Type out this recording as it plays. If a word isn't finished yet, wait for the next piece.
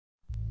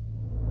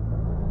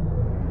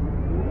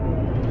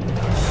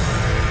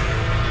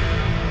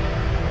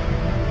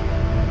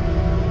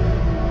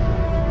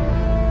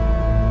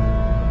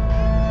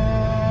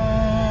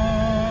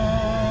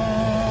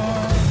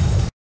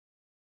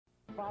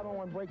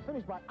break,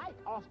 finished by Ike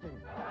Austin.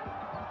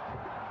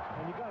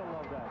 And you got to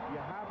love that. You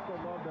have to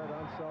love that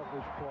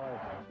unselfish play.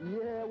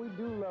 Yeah, we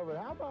do love it.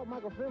 How about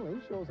Michael Finley?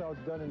 He shows how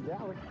it's done in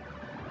Dallas.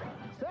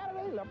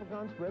 Saturday,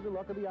 Leprechauns spread the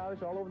luck of the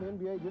Irish all over the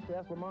NBA. Just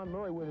ask Lamont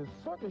Murray with his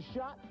circus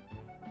shot.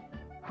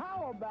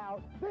 How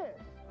about this?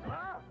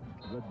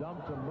 The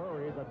dump to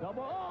Murray, the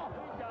double. Oh,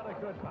 he got a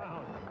good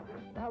bounce.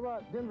 How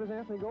about Denver's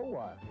Anthony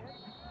Goldwire?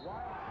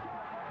 My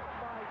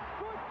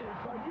goodness,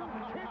 are you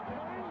kidding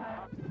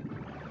me?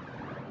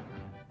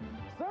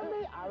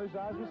 Sunday, Irish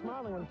eyes were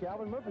smiling when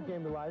Calvin Murphy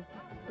came to life.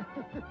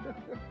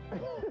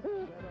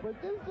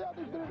 But this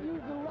Celtics could have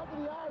used the luck of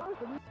the Irish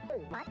to be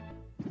safe.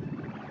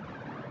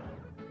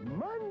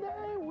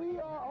 Monday, we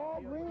are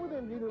all green with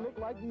envy to look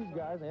like these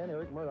guys, and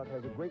Eric Murdoch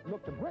has a great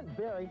look to Brent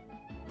Barry.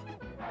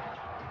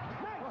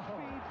 Nice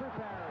speed for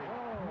Barry.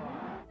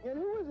 Oh. And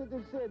who is it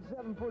that said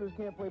 7-footers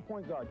can't play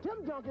point guard?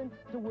 Tim Duncan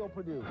to Will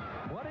Perdue.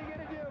 What are you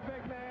going to do,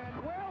 big man?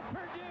 Will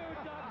Perdue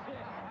does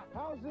it.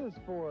 How's this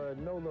for a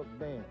no-look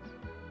dance?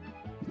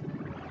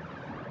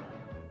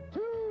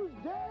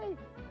 Tuesday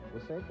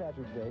was St.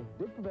 Patrick's Day.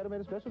 Dick Pavetta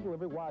made a special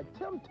delivery while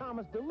Tim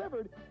Thomas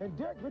delivered and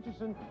Derek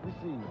Richardson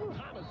received.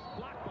 Thomas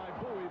blocked by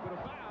Bowie, but a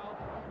foul.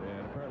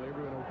 And apparently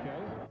everyone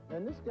okay.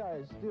 And this guy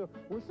is still...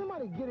 Will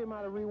somebody get him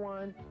out of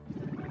rewind?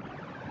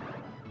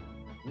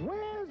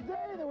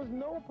 Wednesday, there was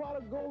no pot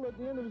of gold at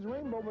the end of his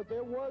rainbow, but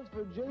there was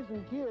for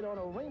Jason Kidd on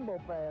a rainbow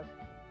pass.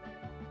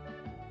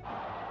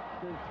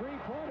 The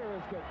three-pointer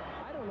is good.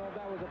 I don't know if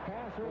that was a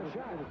pass or a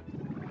shot.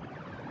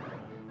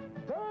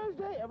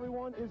 Thursday,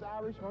 everyone is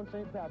Irish on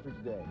St.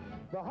 Patrick's Day.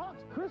 The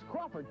Hawks' Chris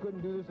Crawford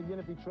couldn't do this again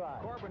if he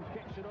tried. Corbin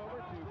kicks it over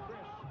to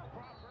Chris.